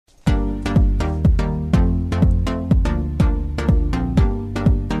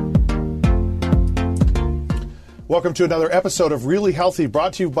Welcome to another episode of Really Healthy,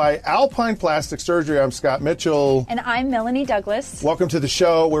 brought to you by Alpine Plastic Surgery. I'm Scott Mitchell. And I'm Melanie Douglas. Welcome to the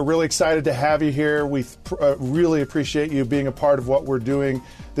show. We're really excited to have you here. We really appreciate you being a part of what we're doing.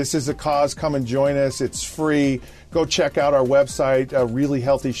 This is a cause. Come and join us. It's free. Go check out our website,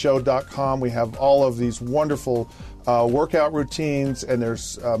 reallyhealthyshow.com. We have all of these wonderful workout routines, and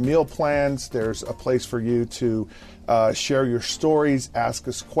there's meal plans. There's a place for you to share your stories, ask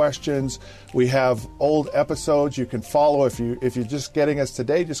us questions. We have old episodes you can follow. If you're just getting us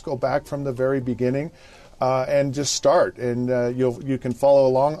today, just go back from the very beginning and just start, and you can follow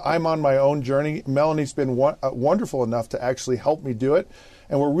along. I'm on my own journey. Melanie's been wonderful enough to actually help me do it,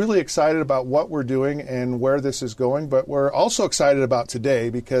 and we're really excited about what we're doing and where this is going. But we're also excited about today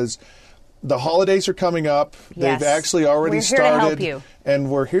because the holidays are coming up. Yes. They've actually already started. We're here to help you.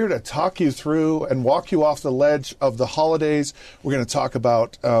 And we're here to talk you through and walk you off the ledge of the holidays. We're going to talk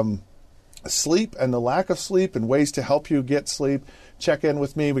about sleep and the lack of sleep and ways to help you get sleep. Check in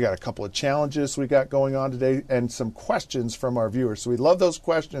with me. We got a couple of challenges we got going on today and some questions from our viewers. So we love those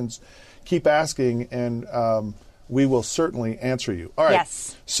questions. Keep asking, and we will certainly answer you. All right.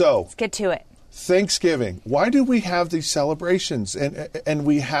 Yes. So let's get to it. Thanksgiving. Why do we have these celebrations? And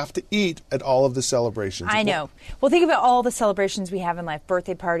we have to eat at all of the celebrations. I know. Well, think about all the celebrations we have in life,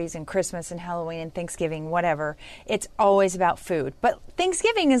 birthday parties and Christmas and Halloween and Thanksgiving, whatever. It's always about food. But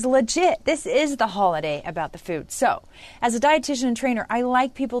Thanksgiving is legit. This is the holiday about the food. So, as a dietitian and trainer, I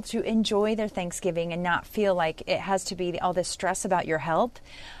like people to enjoy their Thanksgiving and not feel like it has to be all this stress about your health.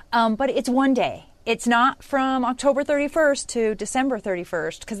 But it's one day. It's not from October 31st to December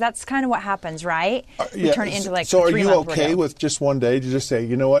 31st, because that's kind of what happens, right? We turn it into like so a 3-month are you okay window. with just one day to just say,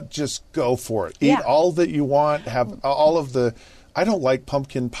 you know what, just go for it. Eat Yeah. all that you want, have all of the, I don't like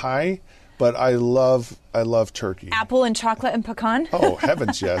pumpkin pie, but I love turkey. Apple and chocolate and pecan? Oh,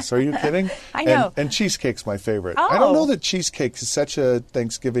 heavens, yes. Are you kidding? I know. And cheesecake's my favorite. Oh. I don't know that cheesecake is such a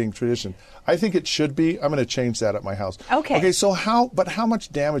Thanksgiving tradition. I think it should be. I'm going to change that at my house. Okay. Okay, so how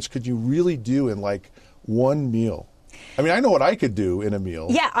much damage could you really do in like one meal? I mean, I know what I could do in a meal.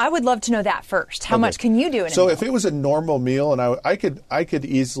 Yeah, I would love to know that first. How much can you do in a meal? So if it was a normal meal, and I could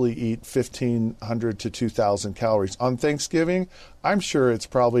easily eat 1,500 to 2,000 calories on Thanksgiving, I'm sure it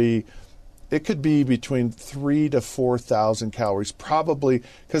could be between 3,000 to 4,000 calories, probably,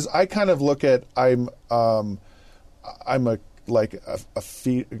 because I kind of look at I'm a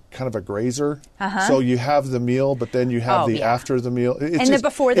kind of a grazer. Uh-huh. So you have the meal, but then you have after the meal. It's and the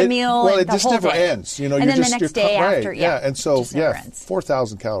before the meal. Well, and it the just whole never day. ends. You know, and you're then just the next you're day right. after. Yeah, and so just never ends.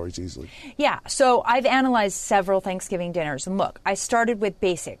 4,000 calories easily. Yeah. So I've analyzed several Thanksgiving dinners, and look, I started with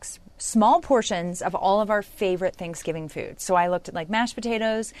basics. Small portions of all of our favorite Thanksgiving foods. So I looked at like mashed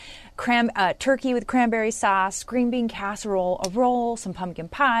potatoes, turkey with cranberry sauce, green bean casserole, a roll, some pumpkin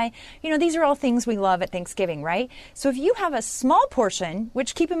pie. You know, these are all things we love at Thanksgiving, right? So if you have a small portion,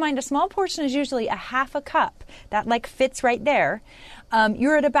 which keep in mind a small portion is usually a half a cup, that like fits right there.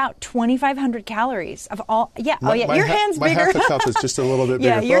 You're at about 2,500 calories of all. Yeah. Your hand's my bigger. half a cup is just a little bit bigger.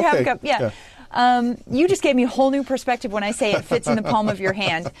 Yeah, your half Okay. cup. Yeah. You just gave me a whole new perspective when I say it fits in the palm of your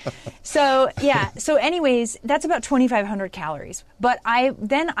hand. So anyways, that's about 2,500 calories. But I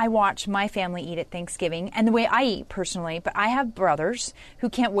watch my family eat at Thanksgiving, and the way I eat personally, but I have brothers who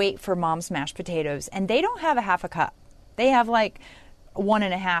can't wait for mom's mashed potatoes, and they don't have a half a cup. They have like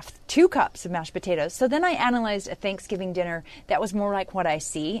 1.5, 2 cups of mashed potatoes. So then I analyzed a Thanksgiving dinner that was more like what I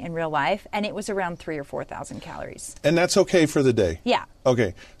see in real life, and it was around 3,000 or 4,000 calories. And that's okay for the day? Yeah.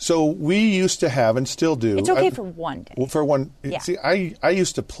 Okay. So we used to have, and still do. It's okay for one day. Well, for one. Yeah. See, I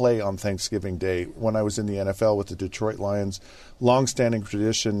used to play on Thanksgiving Day when I was in the NFL with the Detroit Lions. Long-standing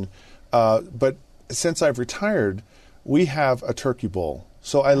tradition. But since I've retired, we have a turkey bowl.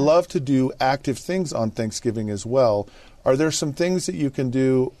 So I love to do active things on Thanksgiving as well. Are there some things that you can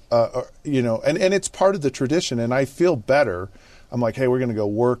do, and it's part of the tradition, and I feel better. I'm like, hey, we're going to go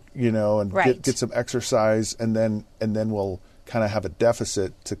work, and right. get some exercise, and then we'll kind of have a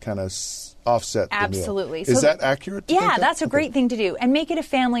deficit to kind of offset the meal. Absolutely. Is that accurate? Yeah, that's a great thing to do. And make it a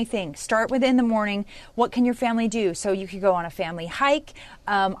family thing. Start with in the morning. What can your family do? So you could go on a family hike.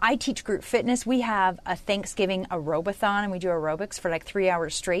 I teach group fitness. We have a Thanksgiving aerobathon, and we do aerobics for like 3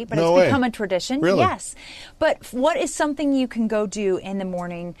 hours straight. But it's become a tradition. Really? Yes. But what is something you can go do in the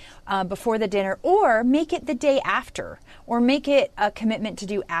morning before the dinner, or make it the day after, or make it a commitment to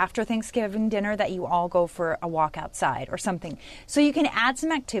do after Thanksgiving dinner that you all go for a walk outside or something. So you can add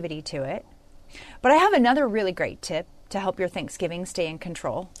some activity to it. But I have another really great tip to help your Thanksgiving stay in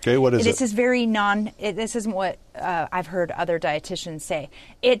control. Okay, what is it? This is this isn't what I've heard other dietitians say.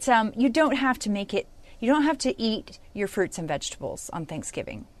 It's you don't have to eat your fruits and vegetables on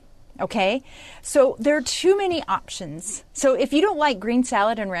Thanksgiving. Okay, so there are too many options. So if you don't like green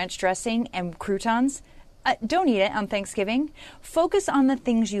salad and ranch dressing and croutons, don't eat it on Thanksgiving. Focus on the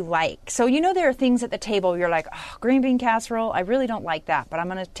things you like. So there are things at the table you're like, oh, green bean casserole, I really don't like that, but I'm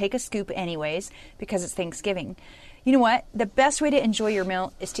going to take a scoop anyways because it's Thanksgiving. You know what? The best way to enjoy your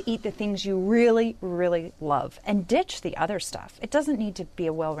meal is to eat the things you really, really love and ditch the other stuff. It doesn't need to be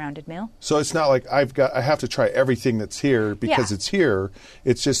a well-rounded meal. So it's not like I have to try everything that's here because it's here.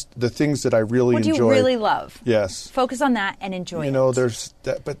 It's just the things that I really enjoy. What do you really love? Yes. Focus on that and enjoy it. There's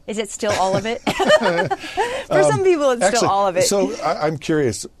that, but is it still all of it? For some people, it's still all of it. So I'm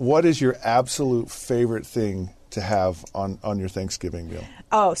curious, what is your absolute favorite thing to have on your Thanksgiving meal?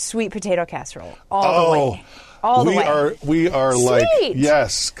 Oh, sweet potato casserole. All the way. All the way. We are Sweet. Like,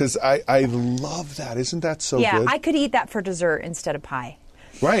 yes, because I love that. Isn't that so good? Yeah, I could eat that for dessert instead of pie.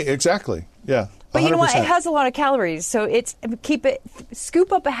 Right, exactly. Yeah. 100%. But you know what? It has a lot of calories, so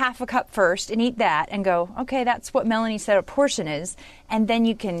scoop up a half a cup first and eat that and go, okay, that's what Melanie said a portion is, and then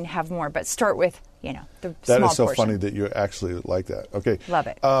you can have more. But start with, the small portion. That is so funny that you actually like that. Okay. Love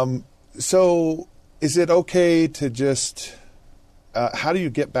it. So is it okay to just, how do you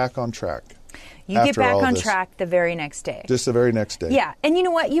get back on track? You get back on track the very next day. Just the very next day. Yeah. And you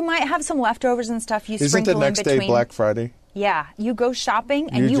know what? You might have some leftovers and stuff you Isn't sprinkle the next in between. day Black Friday? Yeah. You go shopping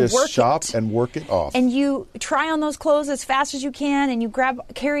and you just work shop it. and work it off. And you try on those clothes as fast as you can and you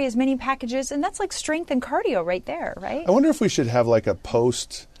carry as many packages. And that's like strength and cardio right there, right? I wonder if we should have like a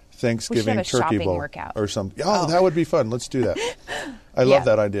post-Thanksgiving turkey bowl workout. or something. Oh, that would be fun. Let's do that. I love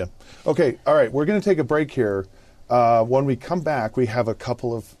that idea. Okay. All right. We're going to take a break here. When we come back, we have a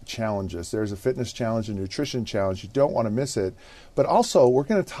couple of challenges. There's a fitness challenge, a nutrition challenge. You don't want to miss it. But also, we're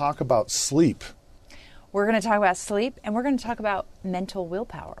going to talk about sleep. We're going to talk about sleep, and we're going to talk about mental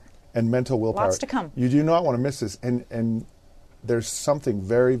willpower. And mental willpower. Lots to come. You do not want to miss this. And there's something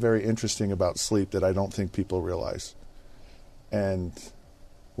very, very interesting about sleep that I don't think people realize. And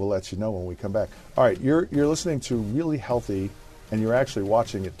we'll let you know when we come back. All right, you're listening to Really Healthy, and you're actually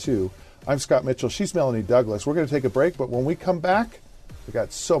watching it too. I'm Scott Mitchell. She's Melanie Douglas. We're going to take a break, but when we come back, we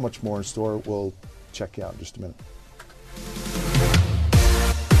got so much more in store. We'll check you out in just a minute.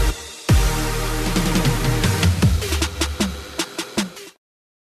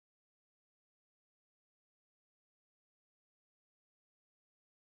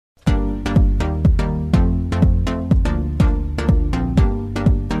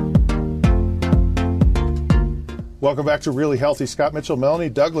 Welcome back to Really Healthy. Scott Mitchell, Melanie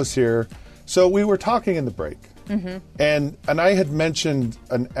Douglas here. So we were talking in the break, and I had mentioned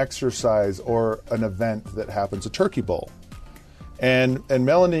an exercise or an event that happens, a turkey bowl. And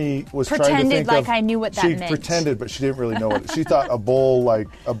Melanie was trying to think pretended like I knew what that meant. She pretended, but she didn't really know what. She thought a bowl like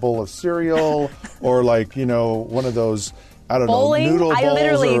a bowl of cereal or like, one of those, I don't bowling? know, noodle bowls. I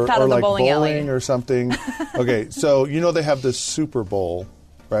literally or, thought or of the like bowling alley. or something. Okay, so they have the Super Bowl,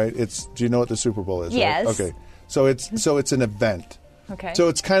 right? Do you know what the Super Bowl is? Yes. Right? Okay. So it's an event. Okay. So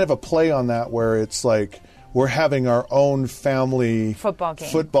it's kind of a play on that where it's like we're having our own family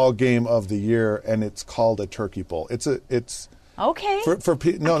football game of the year, and it's called a turkey bowl. It's okay.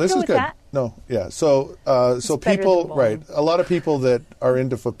 No, this is good. That. No, yeah. So people, right? A lot of people that are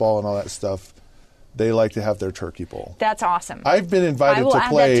into football and all that stuff, they like to have their turkey bowl. That's awesome. I've been invited to play.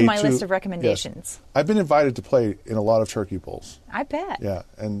 I will add that to my list of recommendations. Yes, I've been invited to play in a lot of turkey bowls. I bet. Yeah,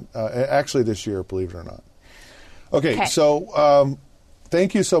 and actually this year, believe it or not. Okay. So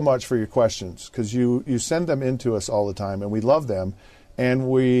thank you so much for your questions, because you send them in to us all the time, and we love them. And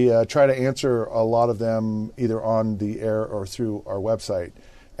we try to answer a lot of them either on the air or through our website.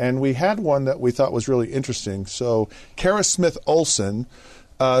 And we had one that we thought was really interesting. So Kara Smith Olson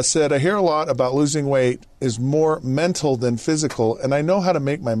said, I hear a lot about losing weight is more mental than physical, and I know how to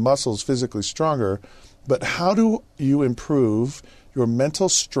make my muscles physically stronger, but how do you improve your mental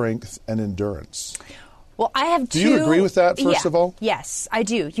strength and endurance? Well, I have two. Do you agree with that, first of all? Yes, I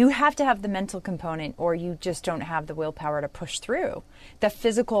do. You have to have the mental component, or you just don't have the willpower to push through the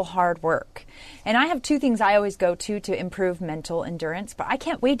physical hard work. And I have two things I always go to improve mental endurance, but I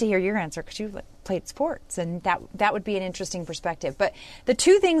can't wait to hear your answer because you played sports, and that would be an interesting perspective. But the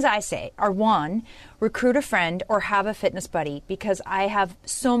two things I say are, one, recruit a friend or have a fitness buddy, because I have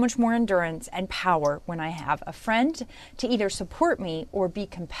so much more endurance and power when I have a friend to either support me or be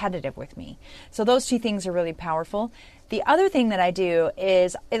competitive with me. So those two things are really powerful. The other thing that I do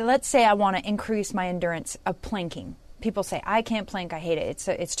is, let's say I want to increase my endurance of planking. People say, I can't plank, I hate it.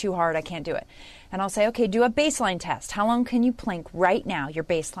 It's too hard, I can't do it. And I'll say, okay, do a baseline test. How long can you plank right now, your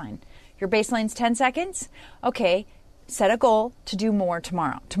baseline? Your baseline's 10 seconds? Okay, set a goal to do more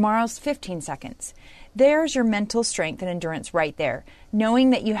tomorrow. Tomorrow's 15 seconds. There's your mental strength and endurance right there. Knowing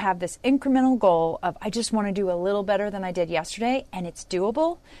that you have this incremental goal of, I just want to do a little better than I did yesterday, and it's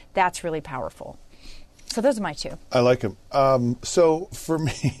doable, that's really powerful. So those are my two. I like them. So for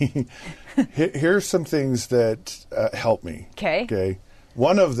me, here's some things that help me. Okay.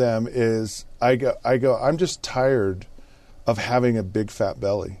 One of them is I go, I'm just tired of having a big fat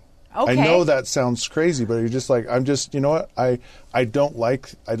belly. Okay. I know that sounds crazy, but you're just like, you know what? I don't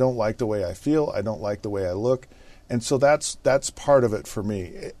like the way I feel. I don't like the way I look. And so that's part of it for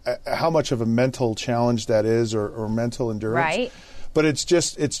me. How much of a mental challenge that is, or mental endurance. Right. But it's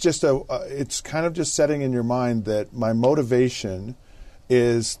kind of just setting in your mind that my motivation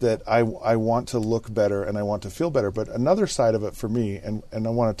is that I want to look better and I want to feel better. But another side of it for me, and I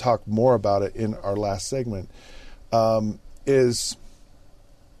want to talk more about it in our last segment, is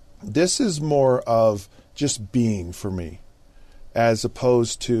this is more of just being for me, as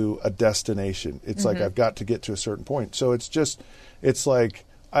opposed to a destination. It's like I've got to get to a certain point. So I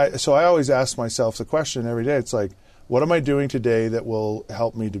always ask myself the question every day. It's like, what am I doing today that will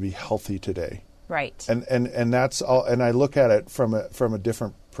help me to be healthy today? Right. And that's all. And I look at it from a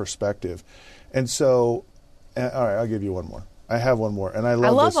different perspective. And so, all right, I'll give you one more. I have one more, and I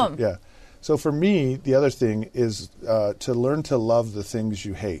love them. Yeah. So for me, the other thing is to learn to love the things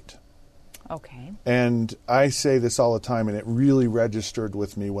you hate. Okay. And I say this all the time, and it really registered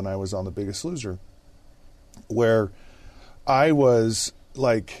with me when I was on The Biggest Loser, where I was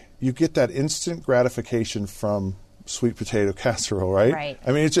like, you get that instant gratification from sweet potato casserole, right? Right.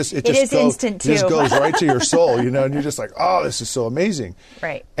 I mean, it is instant too. It just goes right to your soul, and you're just like, oh, this is so amazing.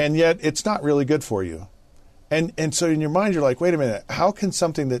 Right. And yet it's not really good for you. And so in your mind, you're like, wait a minute, how can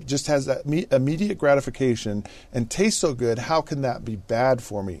something that just has that immediate gratification and tastes so good, how can that be bad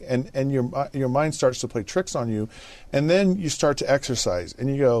for me? And your mind starts to play tricks on you. And then you start to exercise and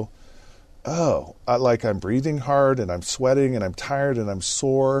you go, oh, I'm breathing hard and I'm sweating and I'm tired and I'm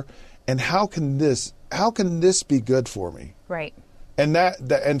sore. And how can this be good for me? Right.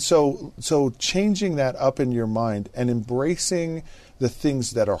 And so changing that up in your mind and embracing the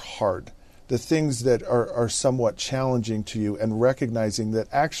things that are hard, the things that are somewhat challenging to you, and recognizing that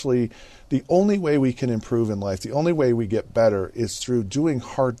actually the only way we can improve in life, the only way we get better is through doing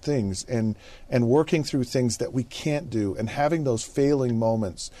hard things and working through things that we can't do, and having those failing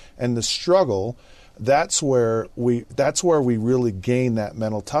moments and the struggle. That's where we really gain that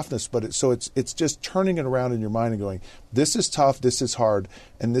mental toughness. But it's just turning it around in your mind and going, this is tough, this is hard,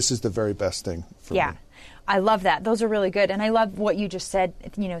 and this is the very best thing for me. I love that. Those are really good. And I love what you just said,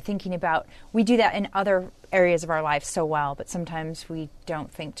 thinking about, we do that in other areas of our life so well, but sometimes we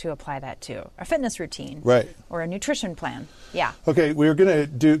don't think to apply that to a fitness routine. Right. Or a nutrition plan. Yeah. Okay, we're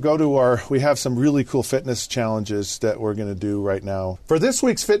going to we have some really cool fitness challenges that we're going to do right now. For this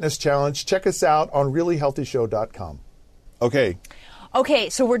week's fitness challenge, check us out on reallyhealthyshow.com. Okay,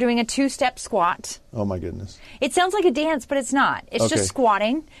 so we're doing a 2-step squat. Oh my goodness. It sounds like a dance, but it's not. It's just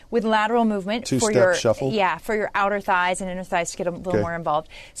squatting with lateral movement. 2-step shuffle? Yeah, for your outer thighs and inner thighs to get a little more involved.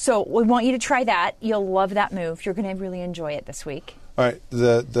 So we want you to try that. You'll love that move. You're going to really enjoy it this week. All right,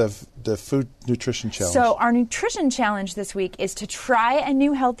 the food nutrition challenge. So our nutrition challenge this week is to try a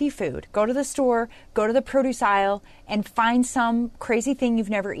new healthy food. Go to the store, go to the produce aisle, and find some crazy thing you've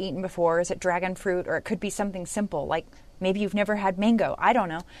never eaten before. Is it dragon fruit, or it could be something simple like maybe you've never had mango. I don't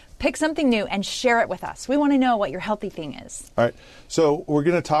know. Pick something new and share it with us. We want to know what your healthy thing is. All right. So we're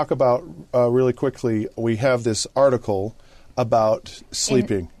going to talk about really quickly. We have this article about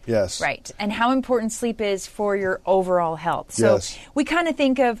sleeping. Yes. Right. And how important sleep is for your overall health. So we kind of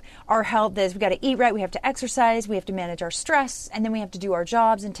think of our health as we got to eat right, we have to exercise, we have to manage our stress, and then we have to do our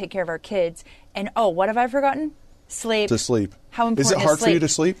jobs and take care of our kids. And what have I forgotten? Sleep. To sleep. How important is it hard sleep? For you to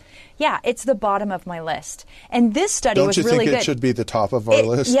sleep? Yeah, it's the bottom of my list. And this study was really good. Don't you think it should be the top of our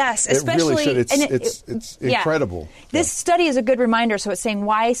list? Yes, especially. It really should. It's incredible. This study is a good reminder. So it's saying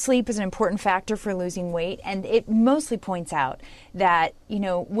why sleep is an important factor for losing weight. And it mostly points out that,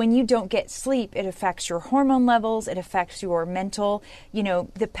 when you don't get sleep, it affects your hormone levels, it affects your mental,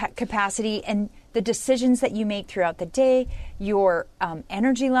 the capacity and the decisions that you make throughout the day, your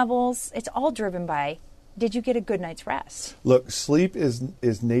energy levels. It's all driven by, did you get a good night's rest? Look, sleep is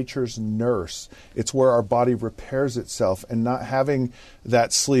nature's nurse. It's where our body repairs itself, and not having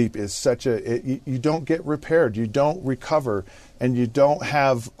that sleep is you don't get repaired, you don't recover, and you don't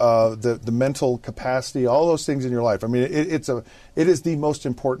have the mental capacity, all those things in your life. I mean, it is the most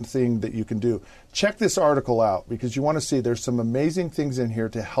important thing that you can do. Check this article out because you want to see there's some amazing things in here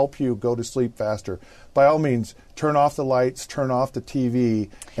to help you go to sleep faster. By all means, turn off the lights, turn off the TV,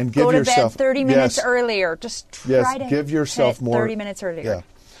 and give yourself... Go to bed 30 minutes earlier. Just try to give yourself more... 30 minutes earlier.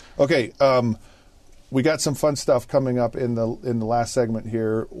 Yeah. Okay, we got some fun stuff coming up in the last segment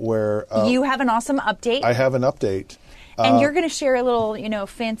here where you have an awesome update. I have an update. And you're going to share a little,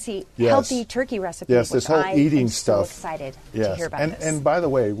 fancy, healthy turkey recipe. Yes, this whole eating stuff. So excited to hear about this. And by the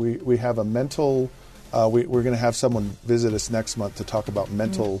way, we have a mental. We're going to have someone visit us next month to talk about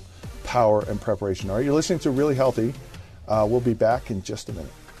mental power and preparation. All right, you're listening to Really Healthy. We'll be back in just a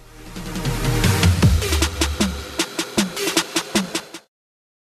minute.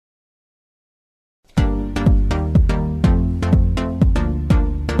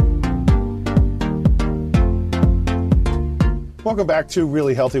 Welcome back to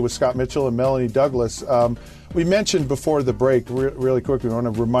Really Healthy with Scott Mitchell and Melanie Douglas. We mentioned before the break, really quickly, we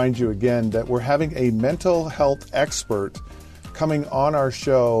want to remind you again that we're having a mental health expert coming on our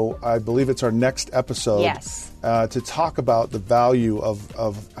show. I believe it's our next episode. Yes. To talk about the value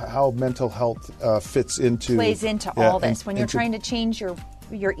of how mental health plays into all this. When you're trying to change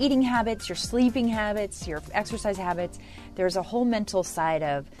your eating habits, your sleeping habits, your exercise habits, there's a whole mental side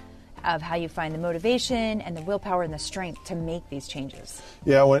of how you find the motivation and the willpower and the strength to make these changes.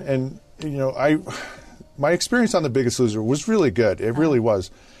 Yeah, my experience on The Biggest Loser was really good. It really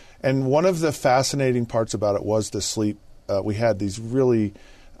was. And one of the fascinating parts about it was the sleep. We had these really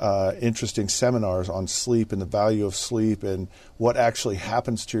interesting seminars on sleep and the value of sleep and what actually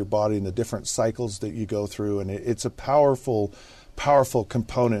happens to your body and the different cycles that you go through. And it's a powerful, powerful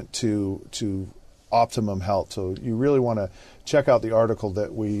component to optimum health. So you really want to check out the article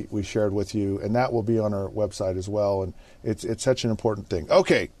that we shared with you, and that will be on our website as well. And it's such an important thing.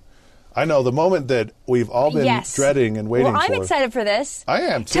 Okay, I know the moment that we've all been dreading and waiting for. Well, I'm excited for this. I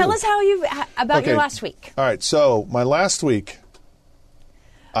am too. Tell us about your last week. All right, so my last week,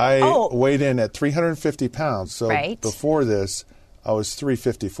 I weighed in at 350 pounds. So before this, I was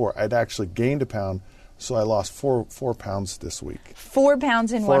 354. I'd actually gained a pound. So I lost 4 pounds this week. 4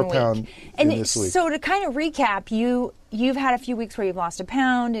 pounds in 1 week. 4 pounds in this week. So to kind of recap, you've had a few weeks where you've lost a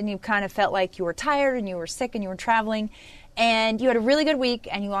pound and you've kind of felt like you were tired and you were sick and you were traveling, and you had a really good week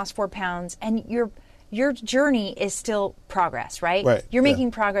and you lost 4 pounds, and your journey is still progress, right? Right. You're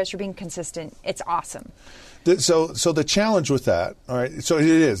making progress. You're being consistent. It's awesome. So the challenge with that, all right. So it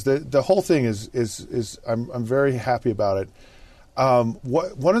is the whole thing is I'm very happy about it.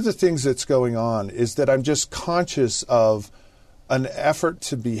 One of the things that's going on is that I'm just conscious of an effort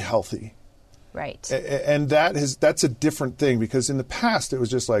to be healthy. Right. And that's a different thing, because in the past it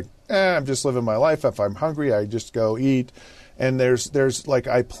was just like, I'm just living my life. If I'm hungry, I just go eat. And there's like,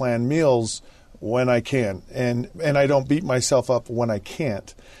 I plan meals when I can, and I don't beat myself up when I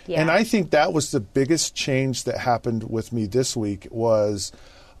can't. Yeah. And I think that was the biggest change that happened with me this week was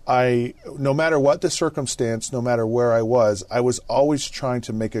no matter what the circumstance, no matter where I was always trying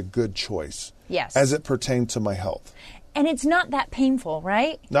to make a good choice. Yes. As it pertained to my health. And it's not that painful,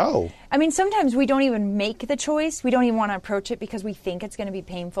 right? No. I mean, sometimes we don't even make the choice. We don't even want to approach it because we think it's going to be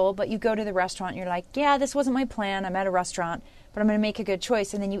painful. But you go to the restaurant and you're like, yeah, this wasn't my plan. I'm at a restaurant, but I'm going to make a good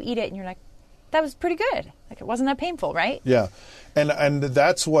choice. And then you eat it and you're like, that was pretty good. Like, it wasn't that painful, right? Yeah. And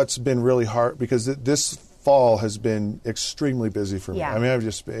that's what's been really hard, because this fall has been extremely busy for me. Yeah. I mean,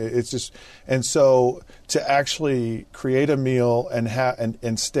 and so to actually create a meal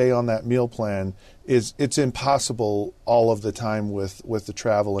and stay on that meal plan it's impossible all of the time with the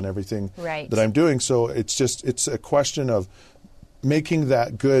travel and everything that I'm doing. So it's a question of making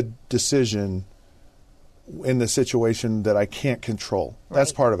that good decision in the situation that I can't control.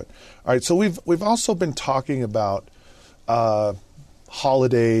 That's part of it. All right. So we've also been talking about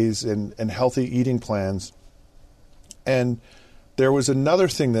holidays and healthy eating plans. And there was another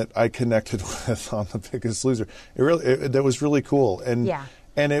thing that I connected with on The Biggest Loser. That was really cool. And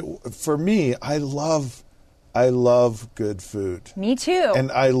for me, I love good food. Me too. And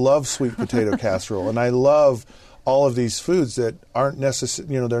I love sweet potato casserole, and I love all of these foods that aren't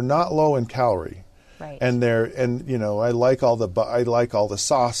necessarily, they're not low in calorie. Right. And I like all the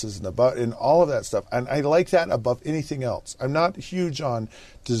sauces and the butter and all of that stuff. And I like that above anything else. I'm not huge on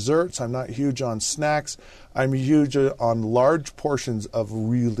desserts. I'm not huge on snacks. I'm huge on large portions of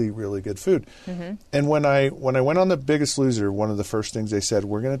really, really good food. Mm-hmm. And when I went on The Biggest Loser, one of the first things they said,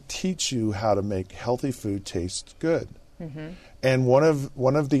 we're going to teach you how to make healthy food taste good. Mm-hmm. And one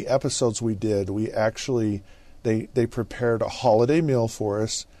of the episodes we did, they prepared a holiday meal for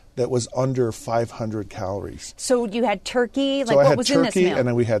us that was under 500 calories. So you had turkey? What was in this meal? And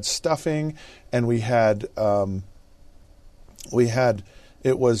then we had stuffing, and we had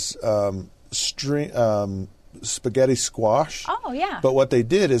spaghetti squash. Oh, yeah. But what they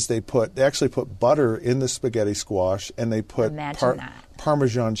did is they actually put butter in the spaghetti squash, and they put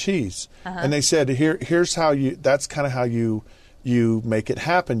Parmesan cheese. Uh-huh. And they said, here's how that's kind of how you you make it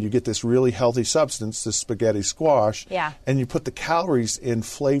happen. You get this really healthy substance, this spaghetti squash, and you put the calories in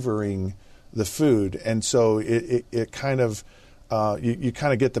flavoring the food. And so it kind of, you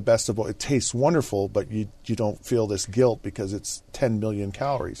kind of get the best of both. It tastes wonderful, but you don't feel this guilt because it's 10 million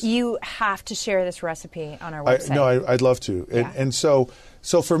calories. You have to share this recipe on our website. I'd love to. And so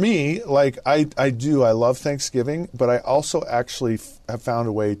for me, like I love Thanksgiving, but I also actually have found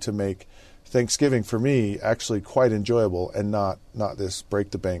a way to make Thanksgiving for me actually quite enjoyable and not this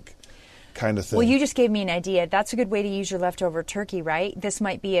break the bank kind of thing. Well, you just gave me an idea. That's a good way to use your leftover turkey, right? This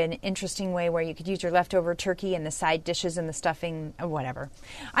might be an interesting way where you could use your leftover turkey and the side dishes and the stuffing or whatever.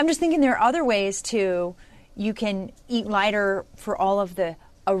 I'm just thinking there are other ways you can eat lighter for all of the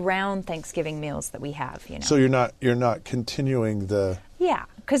around Thanksgiving meals that we have, So you're not continuing the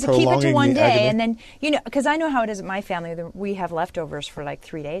because keep it to one day and then because I know how it is at my family. We have leftovers for like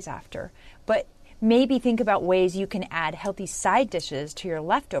 3 days after, but maybe think about ways you can add healthy side dishes to your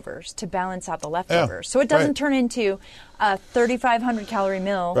leftovers to balance out the leftovers, so it doesn't turn into a 3,500 calorie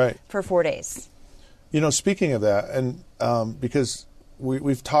meal for 4 days. Speaking of that, and because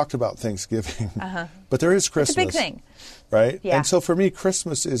we've talked about Thanksgiving, but there is Christmas. It's a big thing. Right? Yeah. And so for me,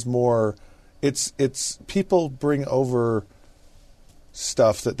 Christmas is more, it's people bring over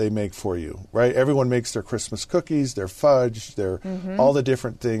stuff that they make for you, right? Everyone makes their Christmas cookies, their fudge, their all the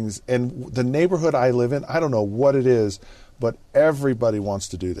different things. And the neighborhood I live in, I don't know what it is, but everybody wants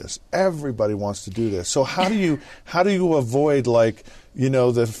to do this. Everybody wants to do this. So how do you avoid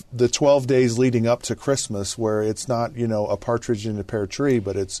the 12 days leading up to Christmas where it's not, a partridge in a pear tree,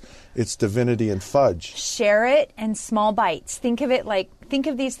 but it's divinity and fudge. Share it in small bites. Think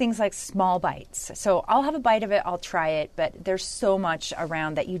of these things like small bites. So I'll have a bite of it, I'll try it, but there's so much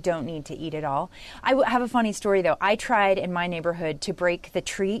around that you don't need to eat it all. I have a funny story though. I tried in my neighborhood to break the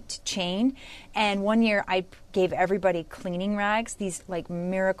treat chain, and one year I gave everybody cleaning rags, these like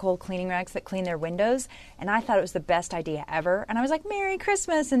miracle cleaning rags that clean their windows, and I thought it was the best idea ever. And I was like, Merry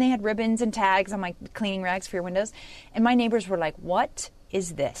Christmas, and they had ribbons and tags on my cleaning rags for your windows. And my neighbors were like, what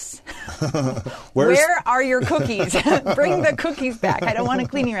is this? Where are your cookies? Bring the cookies back. I don't want a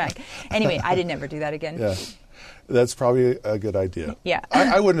cleaning rag. Anyway, I did never do that again. Yeah. That's probably a good idea. Yeah.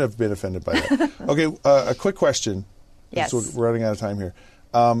 I wouldn't have been offended by that. Okay, a quick question. Yes. We're running out of time here.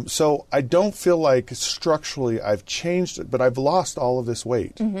 So I don't feel like structurally I've changed it, but I've lost all of this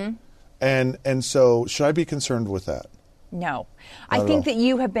weight. Mm-hmm. And so should I be concerned with that? No. I think that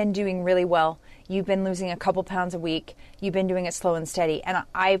you have been doing really well. You've been losing a couple pounds a week. You've been doing it slow and steady. And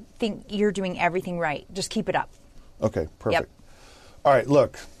I think you're doing everything right. Just keep it up. Okay, perfect. Yep. All right,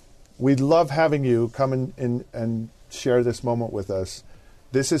 look, we'd love having you come in and share this moment with us.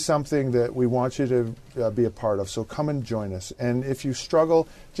 This is something that we want you to be a part of, so come and join us. And if you struggle,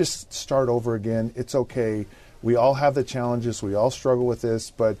 just start over again. It's okay. We all have the challenges. We all struggle with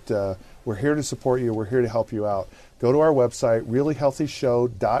this, but we're here to support you. We're here to help you out. Go to our website,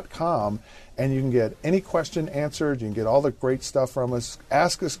 reallyhealthyshow.com, and you can get any question answered. You can get all the great stuff from us.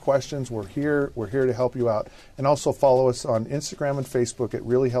 Ask us questions. We're here. We're here to help you out. And also follow us on Instagram and Facebook at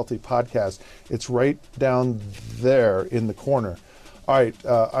Really Healthy Podcast. It's right down there in the corner. All right,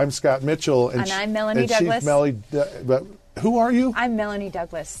 I'm Scott Mitchell. And I'm Melanie Douglas. Who are you? I'm Melanie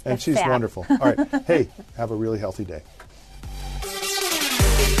Douglas. And she's wonderful. All right. Hey, have a really healthy day.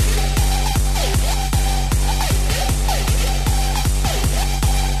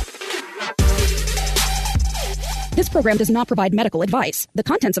 This program does not provide medical advice. The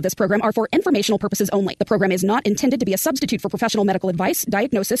contents of this program are for informational purposes only. The program is not intended to be a substitute for professional medical advice,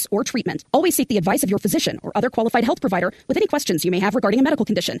 diagnosis, or treatment. Always seek the advice of your physician or other qualified health provider with any questions you may have regarding a medical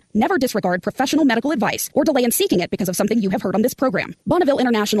condition. Never disregard professional medical advice or delay in seeking it because of something you have heard on this program. Bonneville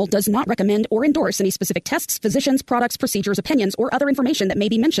International does not recommend or endorse any specific tests, physicians, products, procedures, opinions, or other information that may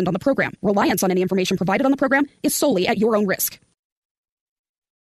be mentioned on the program. Reliance on any information provided on the program is solely at your own risk.